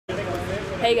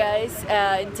Hey guys,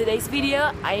 in today's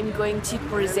video I'm going to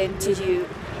present to you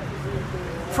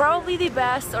probably the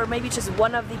best, or maybe just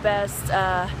one of the best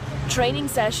training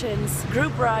sessions,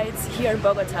 group rides here in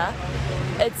Bogota.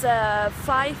 It's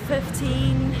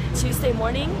 5:15 Tuesday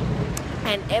morning,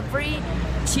 and every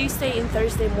Tuesday and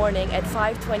Thursday morning at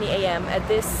 5:20 a.m. at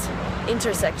this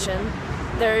intersection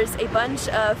there's a bunch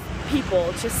of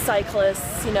people, just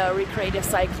cyclists, you know, recreative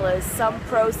cyclists, some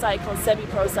pro cyclists,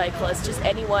 semi-pro cyclists, just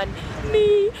anyone,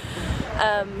 me,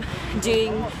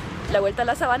 doing La Vuelta a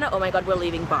la Sabana. Oh my god, we're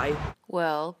leaving, bye.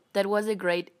 Well, that was a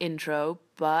great intro,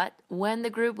 but when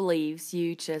the group leaves,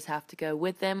 you just have to go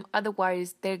with them,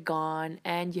 otherwise they're gone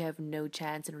and you have no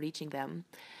chance in reaching them.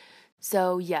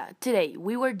 So yeah, today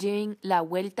we were doing La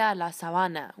Vuelta a la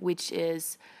Sabana, which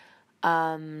is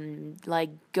like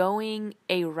going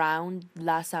around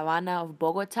La Sabana of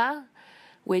Bogota,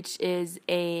 which is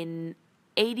an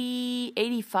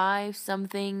 85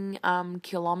 something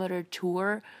kilometer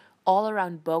tour all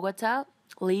around Bogota,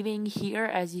 leaving here,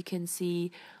 as you can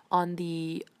see, on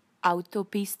the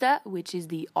autopista, which is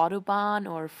the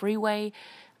autobahn or freeway,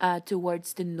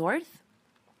 towards the north.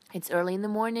 It's early in the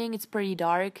morning, it's pretty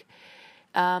dark.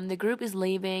 The group is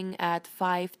leaving at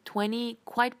 5:20,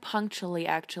 quite punctually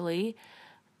actually,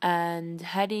 and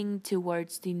heading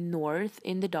towards the north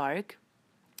in the dark.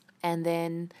 And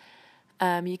then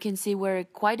you can see we're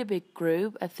quite a big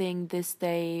group. I think this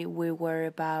day we were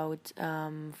about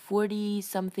 40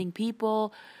 something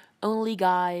people, only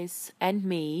guys and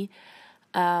me.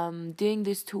 Doing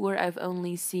this tour, I've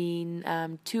only seen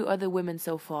 2 other women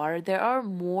so far. There are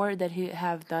more that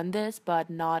have done this, but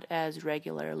not as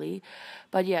regularly.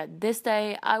 But yeah, this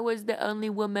day I was the only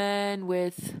woman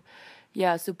with,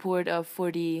 support of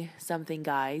 40 something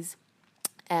guys.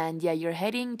 And yeah, you're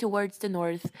heading towards the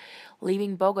north,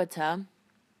 leaving Bogota,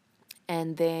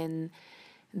 and then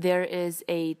there is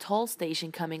a toll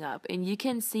station coming up. And you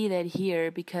can see that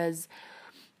here because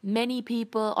many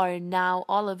people are now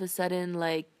all of a sudden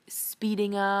like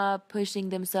speeding up, pushing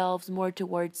themselves more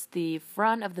towards the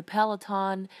front of the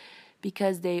peloton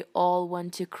because they all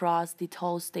want to cross the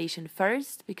toll station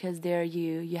first, because there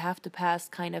you have to pass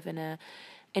kind of in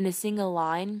a single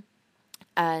line.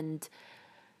 And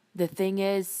the thing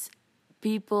is,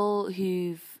 people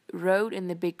who've rode in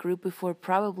the big group before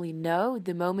probably know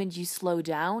the moment you slow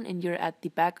down and you're at the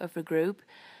back of a group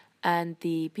and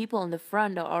the people in the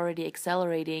front are already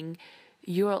accelerating,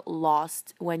 you're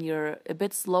lost when you're a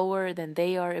bit slower than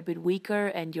they are, a bit weaker,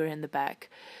 and you're in the back.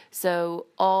 So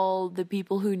all the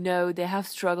people who know they have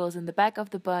struggles in the back of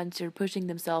the bunch are pushing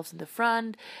themselves in the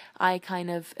front. I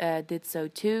kind of did so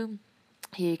too.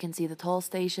 Here you can see the toll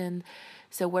station.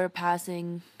 So we're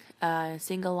passing a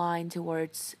single line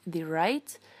towards the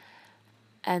right,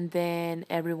 and then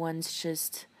everyone's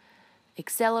just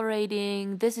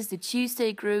accelerating. This is the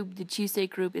Tuesday group. The Tuesday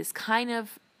group is kind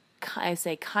of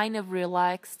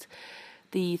relaxed.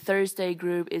 The Thursday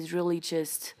group is really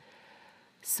just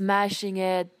smashing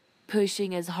it,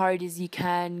 pushing as hard as you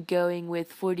can, going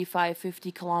with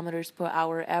 45-50 kilometers per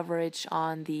hour average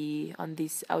on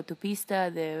this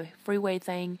autopista, the freeway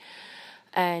thing.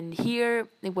 And here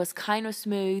it was kind of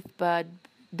smooth, but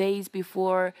days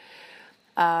before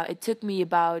it took me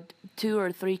about 2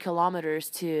 or 3 kilometers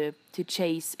to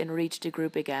chase and reach the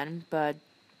group again. But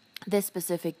this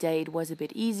specific day it was a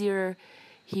bit easier.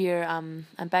 Here I'm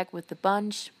back with the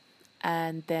bunch,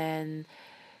 and then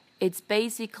it's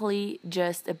basically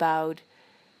just about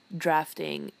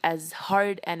drafting as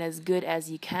hard and as good as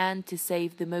you can to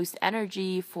save the most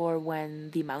energy for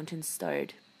when the mountains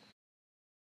start.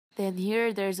 Then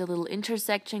here there's a little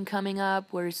intersection coming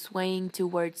up. We're swaying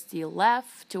towards the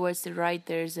left. Towards the right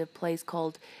there's a place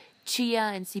called Chia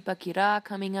and Zipaquirá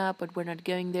coming up, but we're not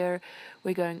going there.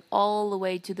 We're going all the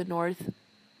way to the north.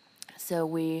 So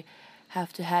we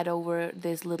have to head over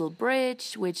this little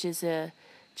bridge, which is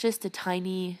just a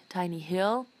tiny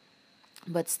hill.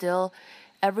 But still,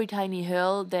 every tiny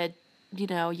hill that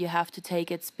you have to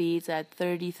take at speeds at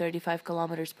 30-35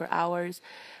 kilometers per hour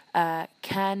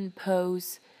can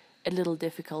pose a little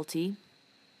difficulty.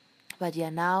 But yeah,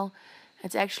 now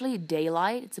it's actually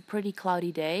daylight. It's a pretty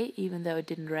cloudy day, even though it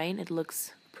didn't rain. It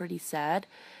looks pretty sad.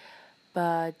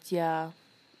 But yeah,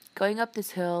 going up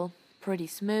this hill, pretty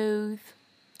smooth,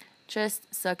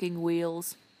 just sucking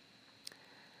wheels,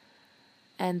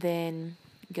 and then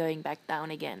going back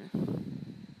down again.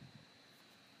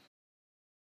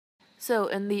 So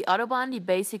in the Autobahn, the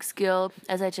basic skill,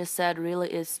 as I just said,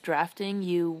 really is drafting.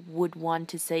 You would want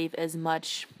to save as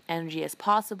much energy as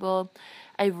possible.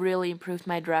 I've really improved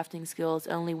my drafting skills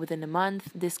only within a month.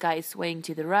 This guy is swaying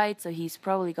to the right, so he's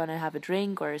probably gonna have a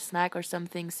drink or a snack or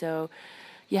something, so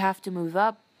you have to move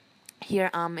up. Here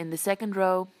I'm in the second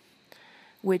row,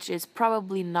 which is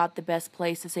probably not the best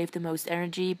place to save the most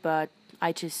energy, but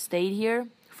I just stayed here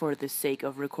for the sake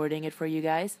of recording it for you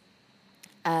guys.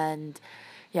 And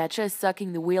yeah, just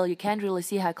sucking the wheel. You can't really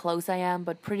see how close I am,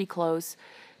 but pretty close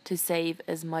to save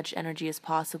as much energy as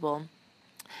possible.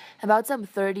 About some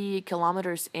 30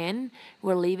 kilometers in,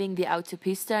 we're leaving the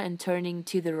autopista and turning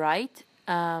to the right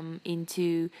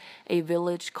into a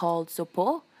village called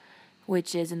Sopo,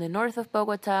 which is in the north of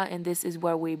Bogota, and this is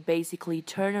where we basically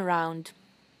turn around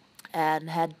and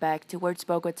head back towards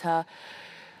Bogota,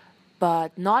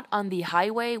 but not on the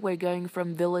highway. We're going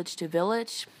from village to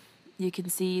village. You can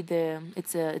see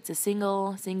it's a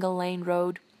single lane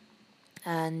road,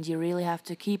 and you really have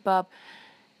to keep up.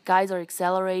 Guys are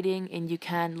accelerating and you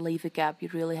can't leave a gap. You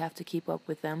really have to keep up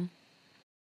with them.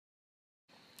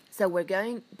 So we're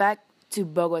going back to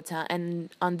Bogota, and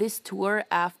on this tour,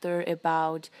 after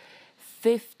about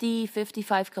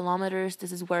 55 kilometers,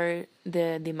 this is where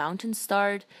the mountains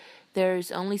start.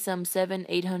 There's only some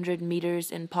 800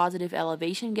 meters in positive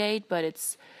elevation gate, but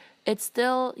it's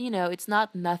still, it's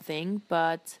not nothing.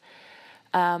 But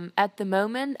at the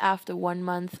moment, after 1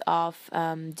 month of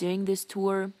doing this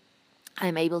tour,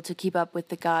 I'm able to keep up with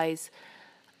the guys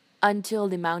until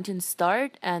the mountains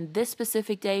start. And this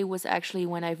specific day was actually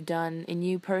when I've done a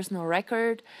new personal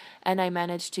record, and I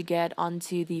managed to get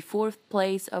onto the 4th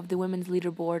place of the women's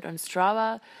leaderboard on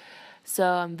Strava. So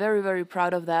I'm very, very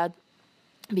proud of that,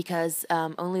 because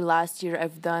only last year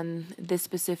I've done this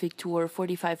specific tour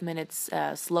 45 minutes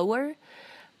slower.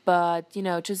 But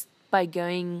just by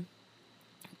going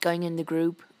in the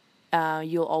group,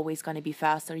 you're always going to be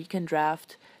faster. You can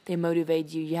draft. They motivate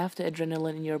you. You have the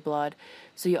adrenaline in your blood,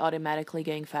 so you're automatically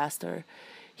going faster.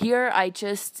 Here, I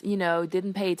just,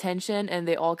 didn't pay attention, and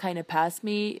they all kind of passed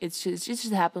me. It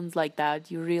just happens like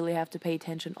that. You really have to pay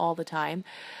attention all the time.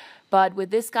 But with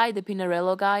this guy, the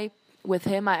Pinarello guy, with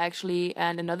him,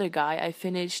 and another guy, I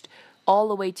finished all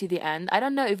the way to the end. I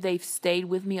don't know if they've stayed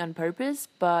with me on purpose,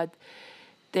 but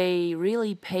they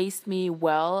really paced me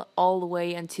well all the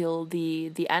way until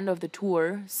the end of the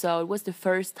tour. So it was the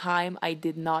first time I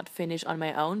did not finish on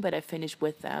my own, but I finished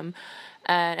with them.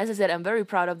 And as I said, I'm very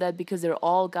proud of that, because they're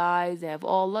all guys. They have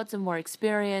all lots of more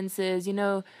experiences.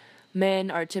 Men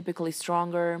are typically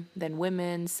stronger than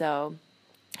women. So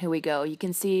here we go. You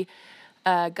can see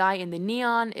guy in the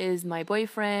neon is my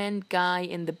boyfriend. Guy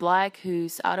in the black,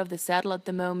 who's out of the saddle at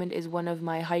the moment, is one of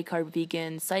my high-carb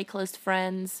vegan cyclist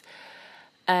friends.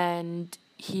 And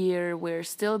here we're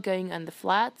still going on the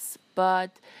flats,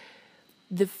 but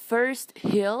the first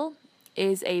hill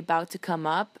is about to come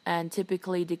up, and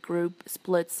typically the group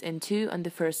splits in two on the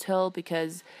first hill,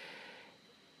 because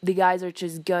the guys are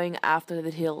just going after the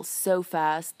hill so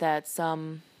fast that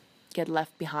some get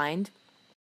left behind.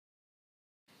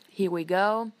 Here we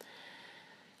go.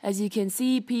 As you can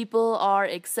see, people are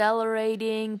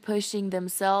accelerating, pushing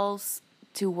themselves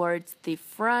towards the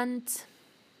front.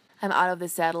 I'm out of the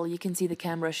saddle. You can see the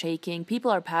camera shaking. People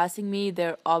are passing me.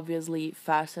 They're obviously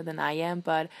faster than I am,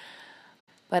 but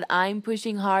I'm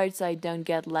pushing hard so I don't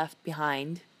get left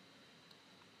behind.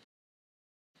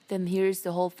 Then here's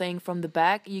the whole thing from the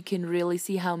back. You can really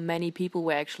see how many people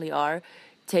we actually are,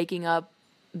 taking up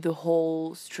the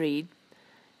whole street.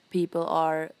 People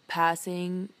are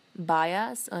passing by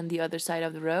us on the other side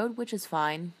of the road, which is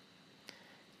fine.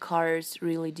 Cars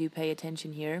really do pay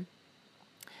attention here.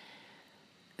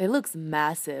 It looks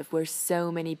massive. We're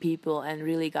so many people, and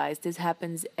really, guys, this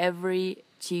happens every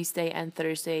Tuesday and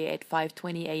Thursday at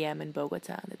 5:20 a.m. in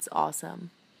Bogota. That's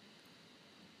awesome.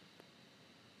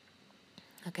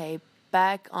 Okay,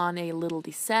 back on a little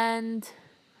descent.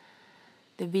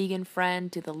 The vegan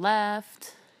friend to the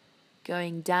left,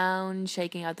 going down,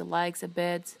 shaking out the legs a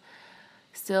bit.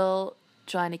 Still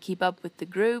trying to keep up with the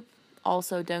group.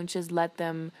 Also, don't just let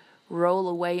them roll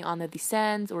away on the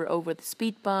descent or over the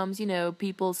speed bumps.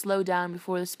 People slow down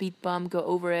before the speed bump, go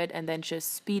over it, and then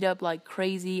just speed up like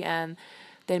crazy, and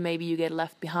then maybe you get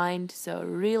left behind. So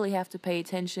really have to pay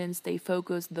attention, stay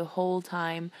focused the whole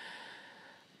time.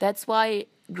 That's why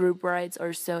group rides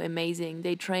are so amazing.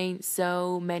 They train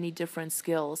so many different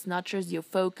skills, not just your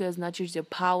focus, not just your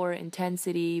power,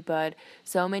 intensity, but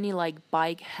so many like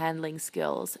bike handling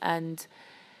skills. And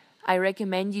I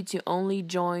recommend you to only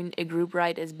join a group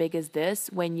ride as big as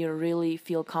this when you really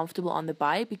feel comfortable on the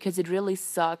bike, because it really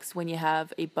sucks when you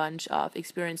have a bunch of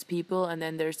experienced people and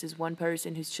then there's this one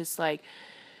person who's just like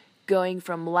going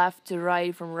from left to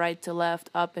right, from right to left,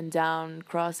 up and down,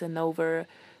 cross and over,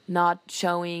 not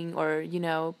showing or,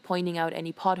 pointing out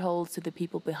any potholes to the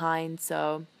people behind.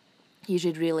 So you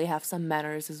should really have some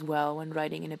manners as well when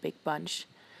riding in a big bunch.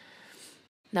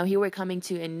 Now here we're coming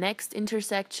to a next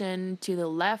intersection. To the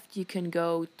left you can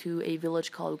go to a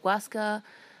village called Huasca.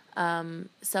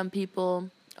 Some people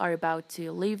are about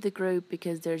to leave the group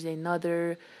because there's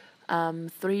another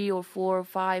 3 or 4 or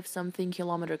 5 something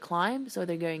kilometer climb, so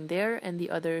they're going there, and the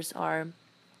others are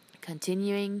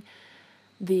continuing.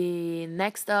 The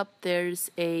next up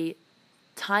there's a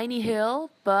tiny hill,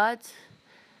 but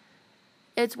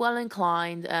it's well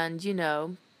inclined, and you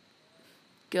know,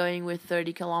 going with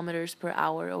 30 kilometers per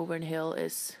hour over a hill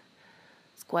is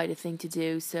quite a thing to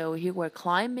do. So here we're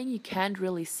climbing. You can't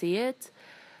really see it,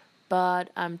 but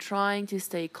I'm trying to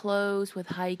stay close with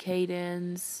high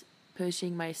cadence,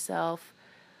 pushing myself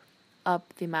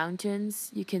up the mountains.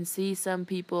 You can see some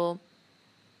people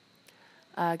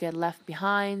get left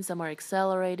behind. Some are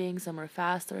accelerating, some are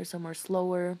faster, some are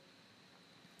slower.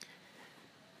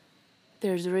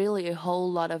 There's really a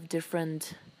whole lot of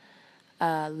different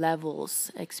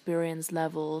levels, experience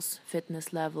levels,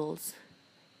 fitness levels,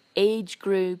 age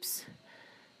groups.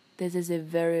 This is a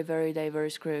very, very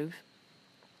diverse group.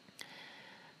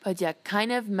 But yeah,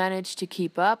 kind of managed to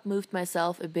keep up, moved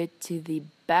myself a bit to the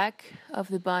back of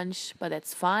the bunch, but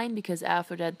that's fine because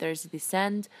after that there's a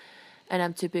descent, and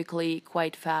I'm typically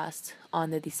quite fast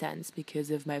on the descents because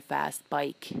of my fast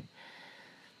bike.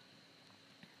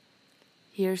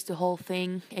 Here's the whole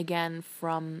thing again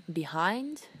from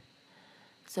behind.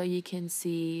 So you can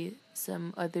see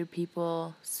some other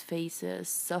people's faces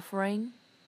suffering.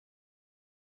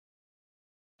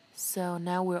 So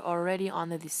now we're already on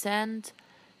the descent,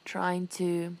 trying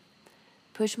to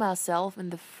push myself in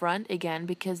the front again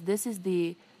because this is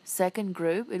the second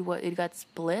group. It got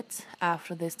split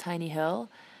after this tiny hill,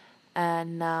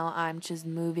 and now I'm just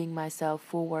moving myself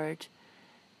forward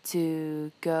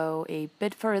to go a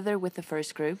bit further with the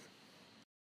first group.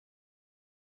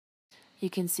 You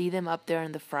can see them up there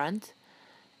in the front,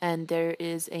 and there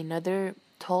is another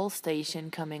toll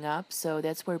station coming up, so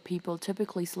that's where people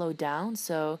typically slow down.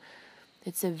 So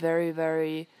it's a very,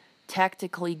 very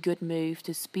tactically good move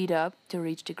to speed up to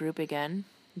reach the group again.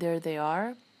 There they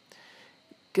are,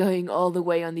 going all the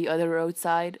way on the other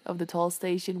roadside of the toll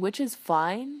station, which is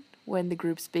fine when the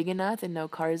group's big enough and no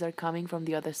cars are coming from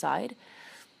the other side.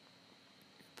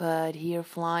 But here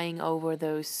flying over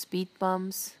those speed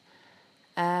bumps,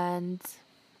 and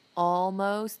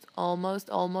almost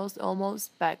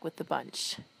back with the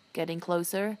bunch. Getting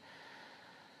closer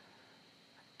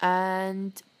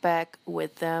and back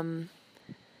with them.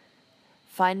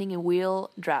 Finding a wheel,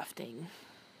 drafting.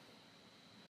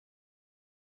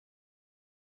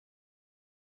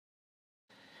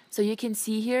 So you can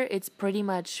see here it's pretty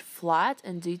much flat,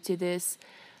 and due to this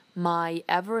my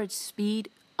average speed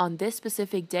on this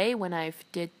specific day when I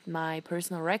did my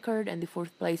personal record and the 4th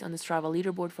place on the Strava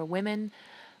leaderboard for women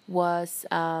was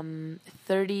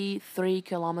 33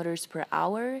 kilometers per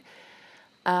hour.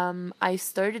 I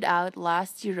started out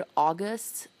last year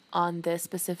August on this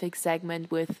specific segment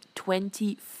with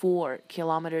 24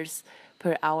 kilometers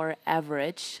per hour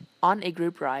average on a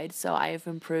group ride, so I have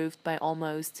improved by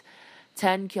almost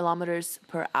 10 kilometers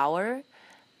per hour.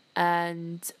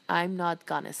 And I'm not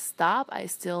gonna stop. I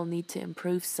still need to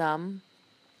improve some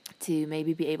to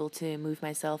maybe be able to move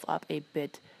myself up a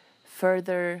bit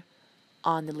further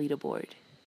on the leaderboard.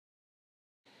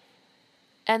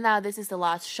 And now this is the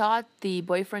last shot. The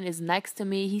boyfriend is next to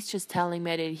me. He's just telling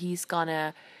me that he's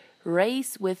gonna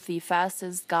race with the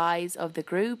fastest guys of the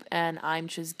group, and I'm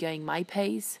just going my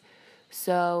pace.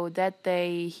 So that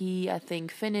day he, I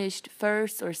think, finished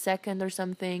 1st or 2nd or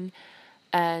something.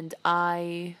 And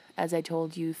I, as I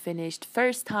told you, finished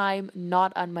 1st time,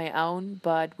 not on my own,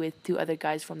 but with 2 other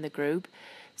guys from the group.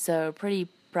 So pretty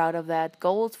proud of that.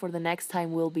 Goals for the next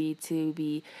time will be to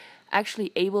be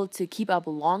actually able to keep up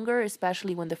longer,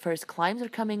 especially when the first climbs are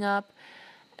coming up,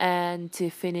 and to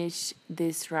finish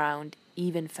this round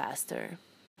even faster.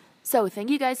 So thank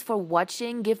you guys for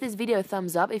watching. Give this video a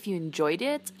thumbs up if you enjoyed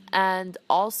it, and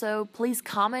also please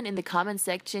comment in the comment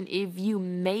section if you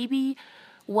maybe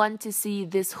want to see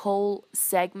this whole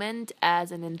segment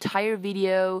as an entire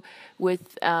video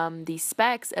with the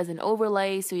specs as an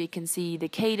overlay, so you can see the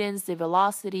cadence, the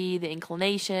velocity, the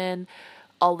inclination,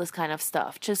 all this kind of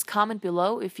stuff. Just comment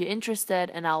below if you're interested,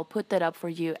 and I'll put that up for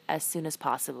you as soon as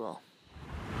possible.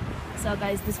 So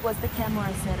guys, this was the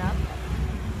camera setup.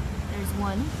 There's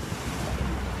one,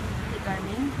 the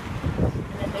Garmin,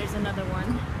 and then there's another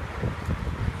one.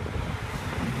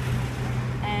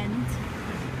 And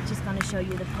just gonna show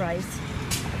you the price.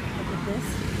 Look at this.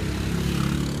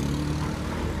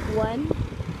 One